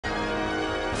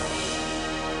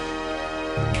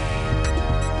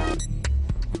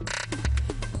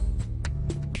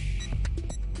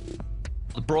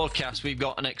broadcast, we've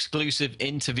got an exclusive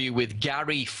interview with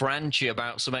Gary Franchi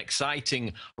about some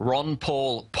exciting Ron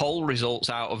Paul poll results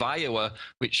out of Iowa,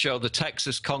 which show the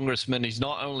Texas congressman is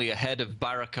not only ahead of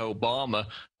Barack Obama,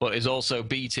 but is also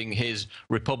beating his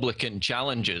Republican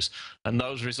challengers. And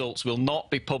those results will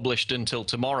not be published until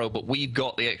tomorrow, but we've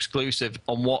got the exclusive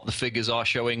on what the figures are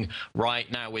showing right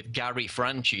now with Gary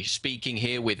Franchi, speaking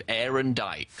here with Aaron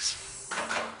Dykes.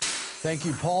 Thank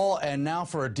you, Paul. And now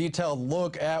for a detailed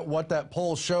look at what that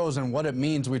poll shows and what it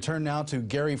means, we turn now to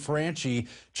Gary Franchi,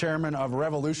 chairman of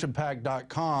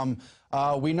RevolutionPAC.com.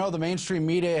 We know the mainstream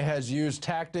media has used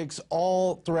tactics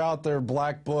all throughout their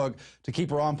black book to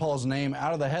keep Ron Paul's name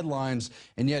out of the headlines,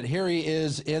 and yet here he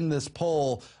is in this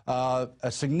poll, a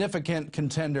significant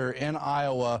contender in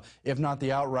Iowa, if not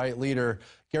the outright leader.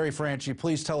 Gary Franchi,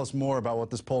 please tell us more about what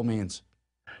this poll means.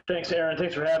 Thanks, Aaron.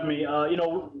 Thanks for having me. You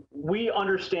know, we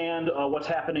understand what's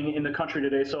happening in the country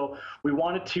today, so we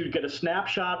wanted to get a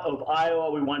snapshot of Iowa.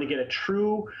 We wanted to get a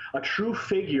true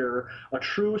figure, a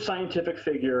true scientific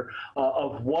figure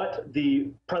of what the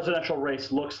presidential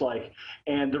race looks like.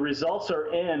 And the results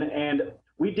are in, and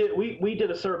we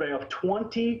did a survey of about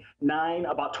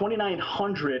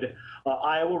 2,900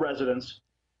 Iowa residents.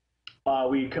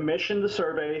 We commissioned the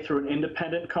survey through an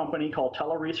independent company called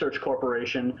Research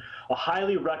Corporation, a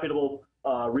highly reputable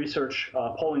research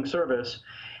polling service.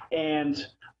 And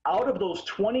out of those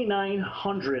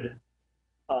 2,900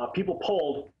 people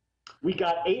polled, we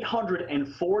got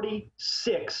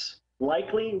 846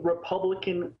 likely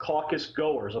Republican caucus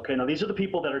goers. Okay, now these are the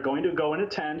people that are going to go and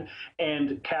attend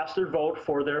and cast their vote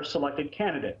for their selected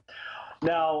candidate.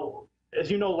 Now, as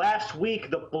you know, last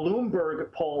week, the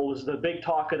Bloomberg poll was the big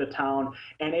talk of the town,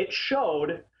 and it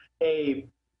showed a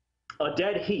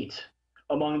dead heat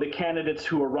among the candidates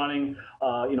who are running,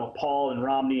 you know, Paul and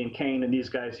Romney and Kane and these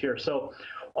guys here. So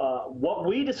what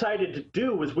we decided to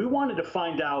do was we wanted to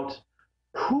find out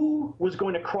who was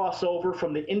going to cross over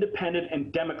from the independent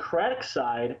and Democratic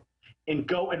side and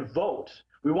go and vote.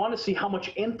 We want to see how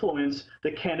much influence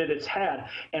the candidates had.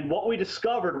 And what we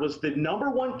discovered was the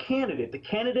 #1 candidate, the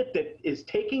candidate that is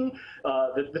taking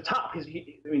the top. I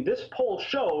mean, this poll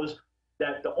shows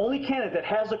that the only candidate that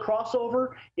has a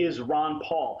crossover is Ron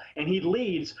Paul. And he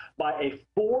leads by a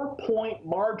 4-point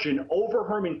margin over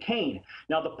Herman Cain.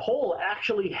 Now, the poll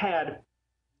actually had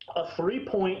a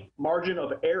 3-point margin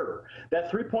of error.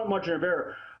 That 3-point margin of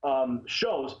error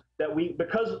shows that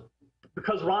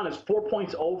because Ron is 4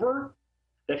 points over,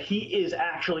 that he is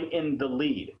actually in the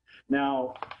lead.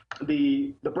 Now,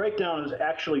 the breakdown is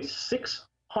actually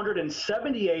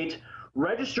 678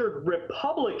 registered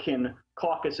Republican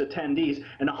caucus attendees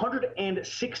and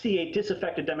 168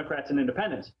 disaffected Democrats and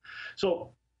independents.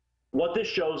 So what this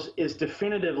shows is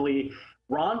definitively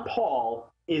Ron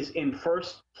Paul is in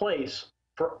first place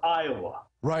for Iowa.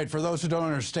 Right. For those who don't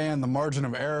understand, the margin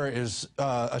of error is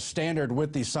a standard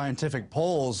with these scientific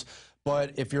polls.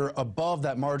 But if you're above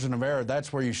that margin of error,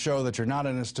 that's where you show that you're not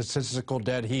in a statistical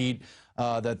dead heat,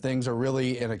 that things are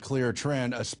really in a clear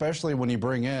trend, especially when you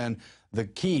bring in the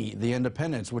key, the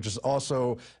independents, which is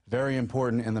also very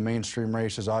important in the mainstream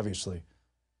races, obviously.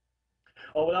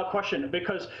 Oh, without question,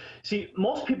 because, see,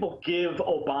 most people give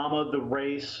Obama the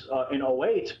race in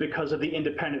 '08 because of the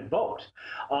independent vote.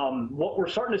 What we're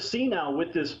starting to see now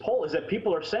with this poll is that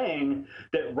people are saying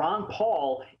that Ron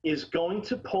Paul is going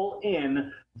to pull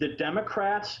in the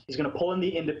Democrats, he's going to pull in the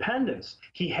independents.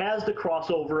 He has the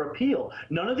crossover appeal.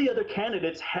 None of the other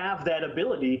candidates have that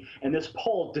ability, and this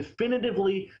poll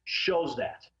definitively shows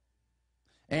that.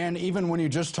 And even when you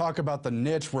just talk about the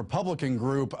niche Republican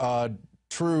group,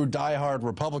 true diehard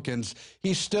Republicans,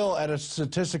 he's still at a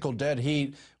statistical dead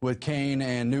heat with Kane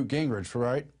and Newt Gingrich,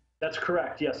 right? That's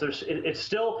correct. Yes, it's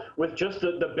still, with just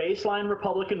the baseline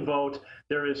Republican vote,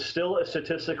 there is still a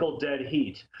statistical dead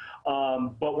heat.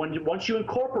 But once you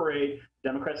incorporate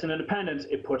Democrats and independents,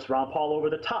 it puts Ron Paul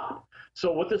over the top.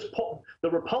 So with this poll,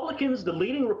 the Republicans, the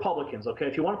leading Republicans, okay,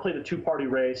 if you want to play the two-party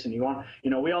race and you want,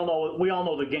 you know, we all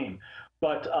know the game.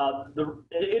 But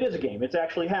it is a game. It's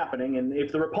actually happening. And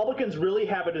if the Republicans really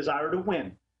have a desire to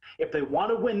win, if they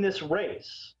want to win this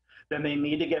race, then they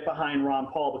need to get behind Ron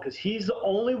Paul, because he's the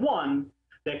only one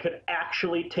that could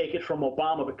actually take it from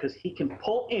Obama, because he can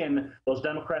pull in those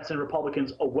Democrats and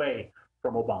Republicans away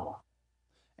from Obama.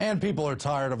 And people are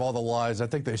tired of all the lies. I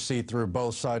think they see through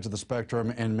both sides of the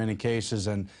spectrum in many cases,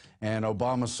 and and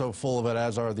Obama's so full of it,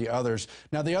 as are the others.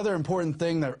 Now, the other important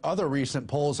thing that other recent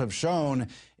polls have shown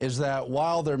is that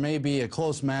while there may be a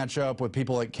close matchup with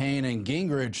people like Kaine and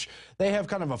Gingrich, they have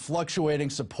kind of a fluctuating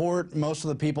support. Most of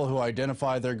the people who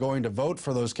identify they're going to vote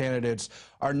for those candidates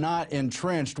are not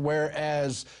entrenched,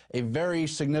 whereas a very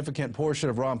significant portion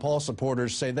of Ron Paul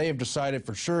supporters say they have decided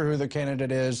for sure who their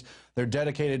candidate is. They're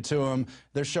dedicated to him.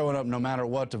 They're showing up no matter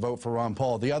what to vote for Ron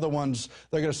Paul. The other ones,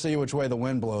 they're going to see which way the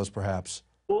wind blows, perhaps.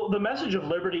 Well, the message of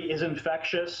liberty is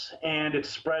infectious, and it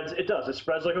spreads. It does. It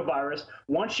spreads like a virus.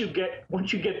 Once you get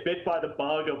bit by the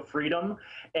bug of freedom,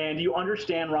 and you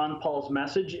understand Ron Paul's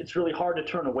message, it's really hard to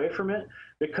turn away from it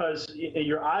because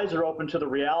your eyes are open to the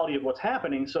reality of what's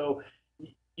happening. So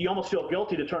you almost feel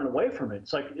guilty to turn away from it.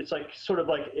 It's like sort of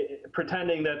like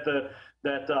pretending that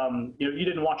you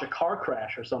didn't watch a car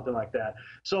crash or something like that.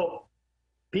 So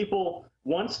people,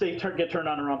 once they get turned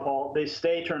on to Ron Paul, they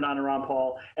stay turned on to Ron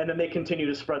Paul, and then they continue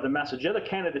to spread the message. The other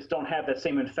candidates don't have that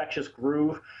same infectious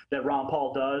groove that Ron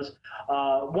Paul does.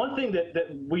 One thing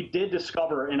that we did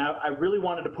discover, and I really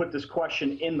wanted to put this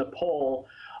question in the poll,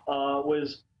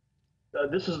 was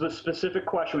this is the specific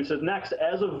question. We said, next,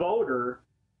 as a voter,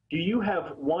 do you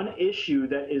have one issue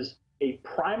that is a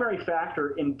primary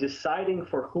factor in deciding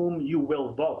for whom you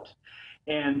will vote?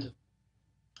 And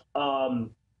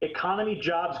economy,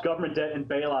 jobs, government debt, and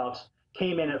bailouts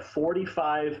came in at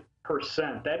 45%.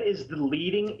 That is the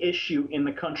leading issue in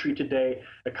the country today: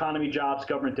 economy, jobs,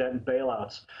 government debt, and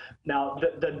bailouts. Now,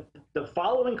 the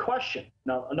following question,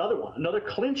 now another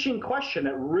clinching question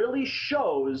that really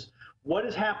shows what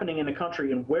is happening in the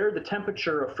country and where the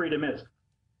temperature of freedom is.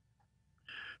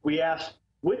 We asked,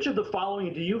 which of the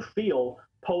following do you feel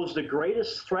pose the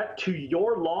greatest threat to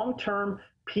your long-term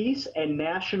peace and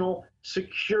national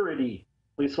security?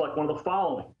 Please select one of the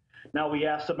following. Now, we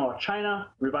asked about China,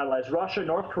 revitalized Russia,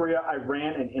 North Korea,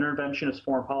 Iran, and interventionist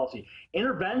foreign policy.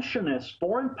 Interventionist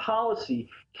foreign policy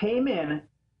came in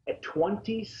at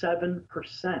 27%.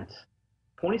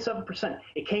 27%.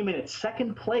 It came in at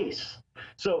second place.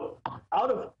 So out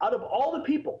of all the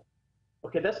people,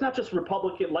 okay, that's not just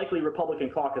likely Republican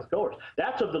caucus goers.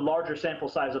 That's of the larger sample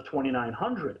size of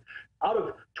 2,900. Out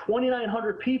of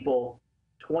 2,900 people,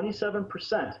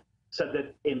 27% said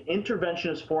that an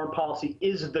interventionist foreign policy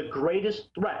is the greatest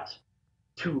threat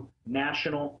to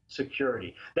national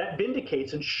security. That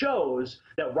vindicates and shows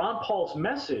that Ron Paul's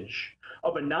message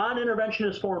of a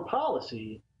non-interventionist foreign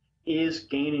policy is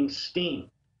gaining steam.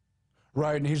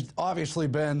 Right, and he's obviously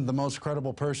been the most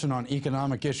credible person on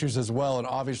economic issues as well, and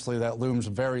obviously that looms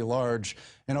very large.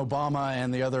 And Obama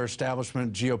and the other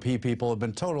establishment GOP people have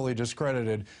been totally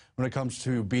discredited when it comes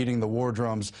to beating the war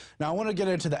drums. Now, I want to get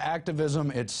into the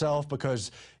activism itself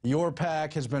because your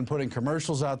PAC has been putting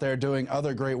commercials out there, doing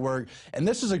other great work, and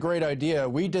this is a great idea.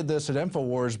 We did this at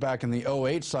InfoWars back in the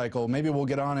 08 cycle. Maybe we'll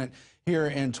get on it here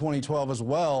in 2012 as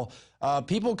well.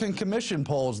 People can commission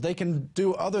polls. They can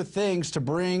do other things to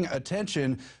bring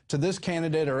attention to this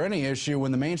candidate or any issue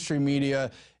when the mainstream media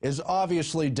is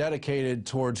obviously dedicated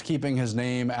towards keeping his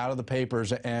name out of the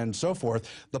papers and so forth.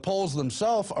 The polls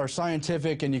themselves are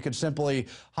scientific, and you could simply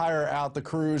hire out the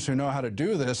crews who know how to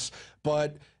do this.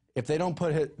 But if they don't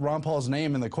put Ron Paul's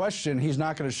name in the question, he's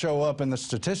not going to show up in the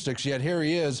statistics. Yet here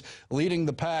he is leading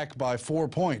the pack by 4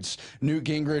 points. Newt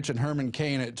Gingrich and Herman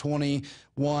Cain at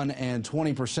 21 and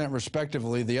 20%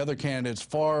 respectively. The other candidates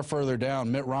far further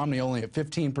down. Mitt Romney only at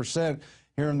 15%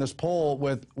 here in this poll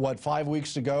with, what, 5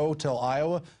 weeks to go till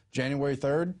Iowa, January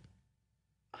 3rd?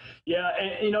 Yeah,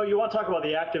 and you want to talk about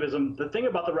the activism. The thing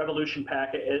about the Revolution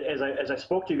PAC, as I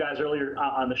spoke to you guys earlier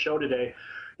on the show today,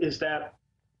 is that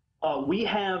we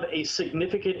have a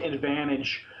significant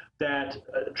advantage that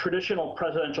a traditional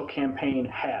presidential campaign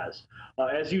has.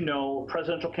 As you know,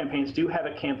 presidential campaigns do have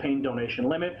a campaign donation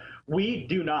limit. We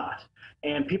do not.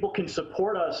 And people can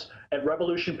support us at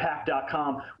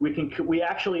revolutionpac.com. We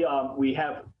actually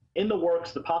have in the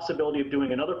works the possibility of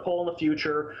doing another poll in the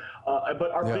future.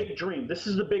 But our big dream, this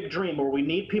is the big dream where we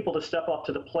need people to step up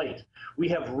to the plate. We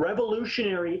have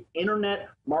revolutionary internet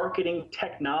marketing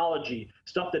technology,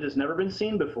 stuff that has never been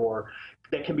seen before,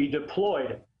 that can be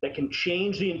deployed, that can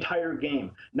change the entire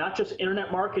game. Not just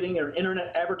internet marketing or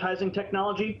internet advertising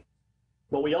technology,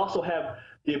 but we also have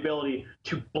the ability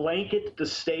to blanket the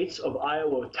states of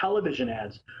Iowa with television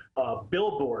ads,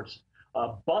 billboards,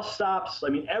 bus stops. I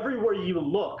mean, everywhere you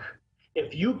look,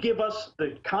 if you give us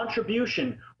the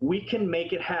contribution, we can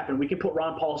make it happen. We can put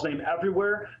Ron Paul's name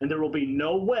everywhere, and there will be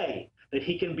no way that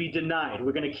he can be denied.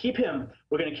 We're going to keep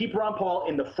Ron Paul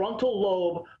in the frontal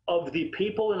lobe of the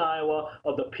people in Iowa,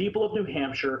 of the people of New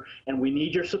Hampshire, and we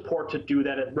need your support to do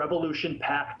that at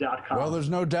revolutionpac.com. Well, there's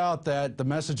no doubt that the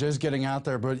message is getting out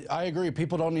there, but I agree,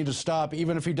 people don't need to stop.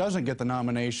 Even if he doesn't get the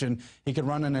nomination, he can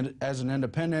run in as an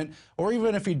independent, or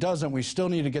even if he doesn't, we still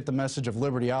need to get the message of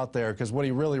liberty out there, because what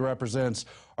he really represents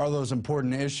are those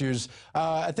important issues.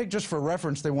 I think just for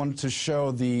reference, they wanted to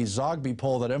show the Zogby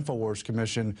poll that InfoWars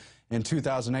commissioned in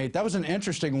 2008. That was an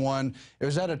interesting one. It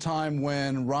was at a time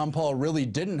when Ron Paul really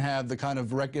didn't have the kind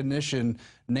of recognition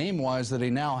name-wise that he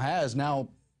now has. Now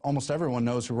almost everyone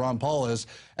knows who Ron Paul is.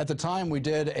 At the time, we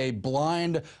did a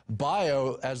blind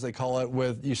bio, as they call it,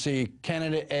 with, you see,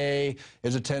 candidate A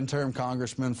is a 10-term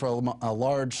congressman for a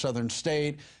large southern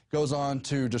state, goes on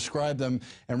to describe them,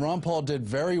 and Ron Paul did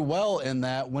very well in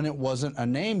that when it wasn't a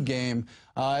name game.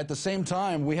 At the same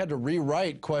time, we had to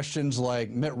rewrite questions like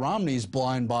Mitt Romney's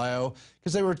blind bio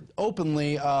because they were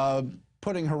openly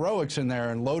putting heroics in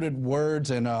there and loaded words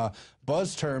and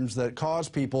buzz terms that cause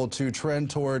people to trend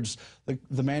towards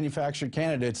the manufactured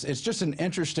candidates. It's just an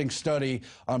interesting study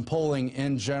on polling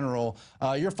in general.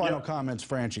 Your final comments,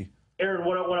 Franchi. Aaron,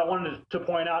 what I wanted to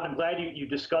point out, I'm glad you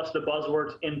discussed the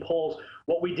buzzwords in polls.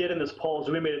 What we did in this poll is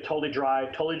we made it totally dry,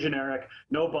 totally generic,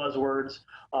 no buzzwords.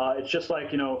 It's just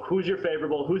like, you know, who's your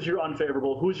favorable, who's your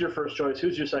unfavorable, who's your first choice,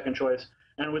 who's your second choice,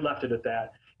 and we left it at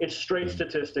that. It's straight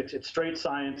statistics, it's straight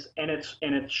science, and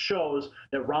it shows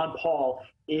that Ron Paul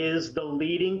is the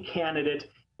leading candidate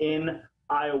in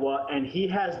Iowa, and he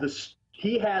has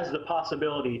the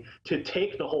possibility to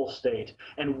take the whole state,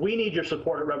 and we need your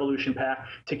support at Revolution PAC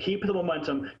to keep the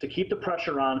momentum, to keep the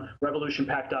pressure on.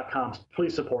 revolutionpac.com.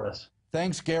 Please support us.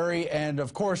 Thanks, Gary. And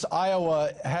of course,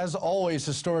 Iowa has always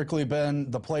historically been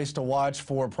the place to watch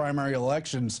for primary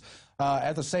elections.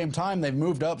 At the same time, they've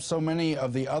moved up so many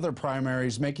of the other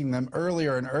primaries, making them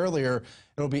earlier and earlier.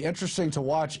 It'll be interesting to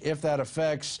watch if that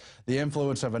affects the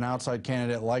influence of an outside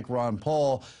candidate like Ron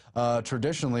Paul.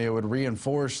 Traditionally, it would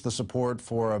reinforce the support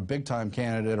for a big-time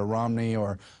candidate, a Romney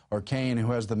or Kane,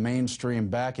 who has the mainstream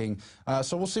backing.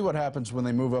 So we'll see what happens when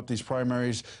they move up these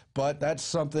primaries. But that's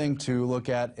something to look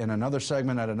at in another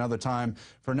segment at another time.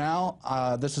 For now,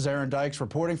 this is Aaron Dykes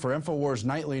reporting for InfoWars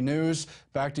Nightly News.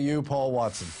 Back to you, Paul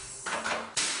Watson.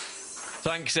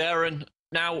 Thanks, Aaron.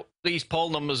 Now, these poll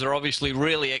numbers are obviously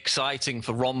really exciting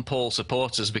for Ron Paul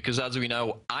supporters because, as we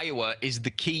know, Iowa is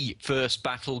the key first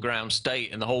battleground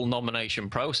state in the whole nomination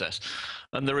process.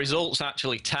 And the results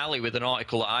actually tally with an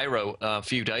article that I wrote a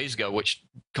few days ago, which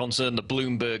concerned the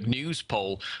Bloomberg News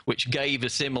poll, which gave a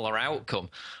similar outcome.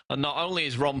 And not only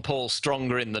is Ron Paul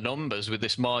stronger in the numbers with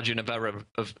this margin of error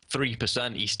of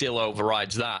 3%, he still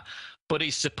overrides that. But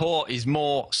his support is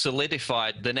more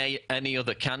solidified than any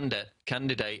other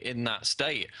candidate in that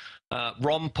state.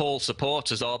 Ron Paul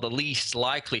supporters are the least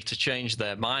likely to change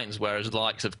their minds, whereas the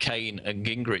likes of Kane and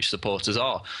Gingrich supporters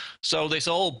are. So this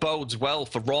all bodes well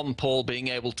for Ron Paul being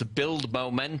able to build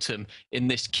momentum in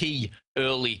this key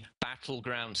early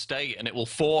battleground state, and it will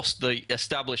force the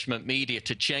establishment media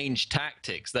to change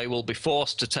tactics. They will be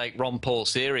forced to take Ron Paul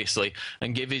seriously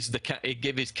and give his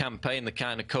campaign the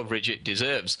kind of coverage it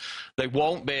deserves. They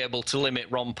won't be able to limit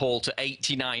Ron Paul to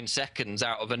 89 seconds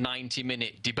out of a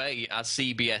 90-minute debate, as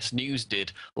CBS News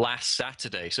did last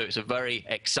Saturday. So it's a very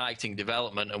exciting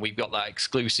development, and we've got that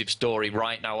exclusive story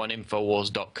right now on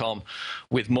Infowars.com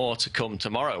with more to come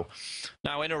tomorrow.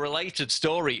 Now, in a related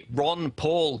story, Ron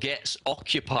Paul gets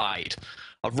occupied.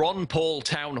 A Ron Paul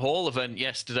town hall event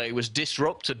yesterday was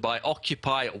disrupted by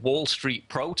Occupy Wall Street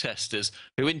protesters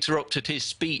who interrupted his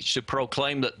speech to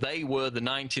proclaim that they were the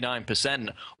 99%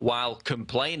 while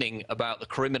complaining about the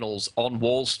criminals on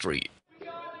Wall Street.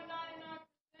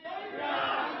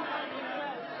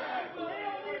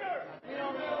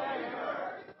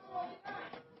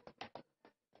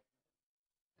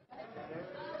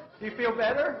 Do you feel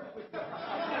better?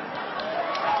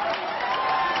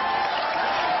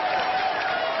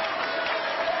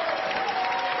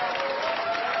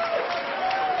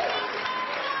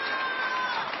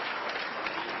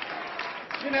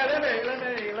 You know,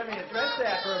 let me address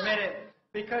that for a minute,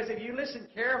 because if you listen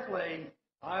carefully,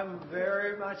 I'm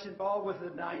very much involved with the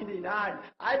 99.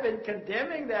 I've been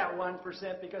condemning that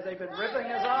 1% because they've been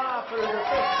ripping us off through the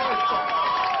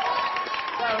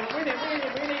So we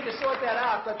need to sort that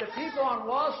out. But the people on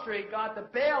Wall Street got the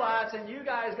bailouts, and you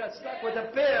guys got stuck with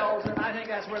the bills, and I think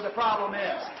that's where the problem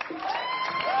is.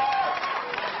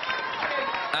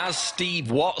 As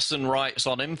Steve Watson writes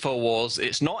on InfoWars,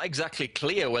 it's not exactly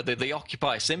clear whether the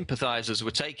Occupy sympathizers were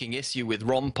taking issue with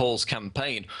Ron Paul's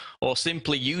campaign or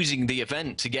simply using the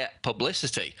event to get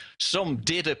publicity. Some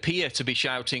did appear to be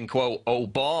shouting, quote,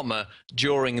 Obama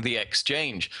during the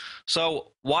exchange.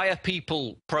 So why are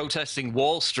people protesting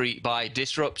Wall Street by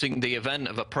disrupting the event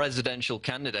of a presidential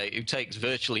candidate who takes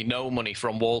virtually no money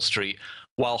from Wall Street,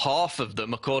 while half of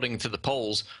them, according to the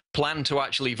polls, plan to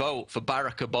actually vote for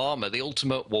Barack Obama, the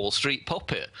ultimate Wall Street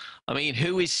puppet? I mean,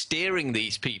 who is steering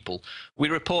these people? We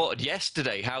reported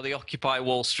yesterday how the Occupy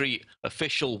Wall Street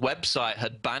official website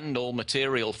had banned all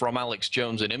material from Alex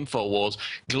Jones and InfoWars,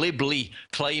 glibly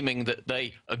claiming that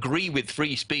they agree with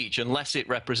free speech unless it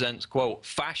represents, quote,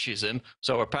 fascism.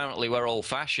 So apparently we're all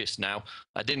fascists now.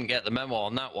 I didn't get the memo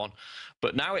on that one.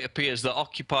 But now it appears that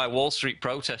Occupy Wall Street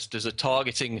protesters are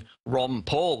targeting Ron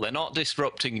Paul. They're not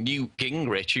disrupting Newt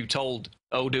Gingrich, who told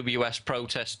OWS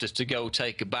protesters to go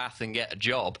take a bath and get a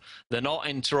job. They're not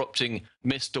interrupting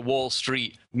Mr. Wall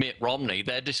Street Mitt Romney.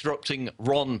 They're disrupting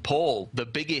Ron Paul, the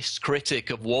biggest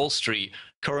critic of Wall Street,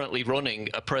 currently running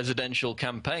a presidential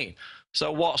campaign.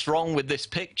 So what's wrong with this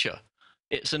picture?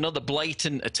 It's another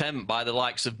blatant attempt by the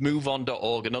likes of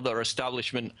MoveOn.org and other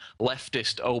establishment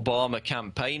leftist Obama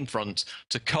campaign fronts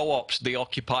to co-opt the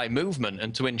Occupy movement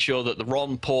and to ensure that the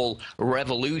Ron Paul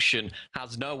revolution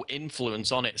has no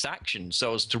influence on its actions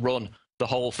so as to run the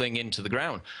whole thing into the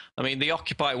ground. I mean, the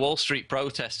Occupy Wall Street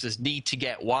protesters need to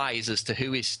get wise as to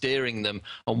who is steering them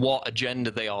and what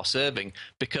agenda they are serving,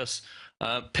 because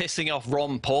pissing off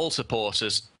Ron Paul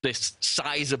supporters, this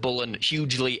sizable and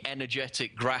hugely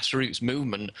energetic grassroots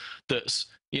movement that's,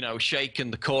 you know, shaken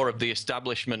the core of the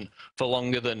establishment for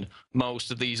longer than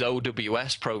most of these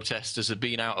OWS protesters have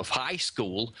been out of high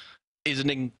school, is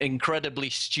an incredibly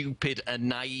stupid and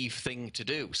naive thing to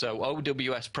do. So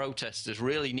OWS protesters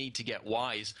really need to get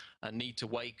wise and need to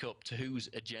wake up to whose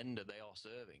agenda they are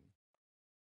serving.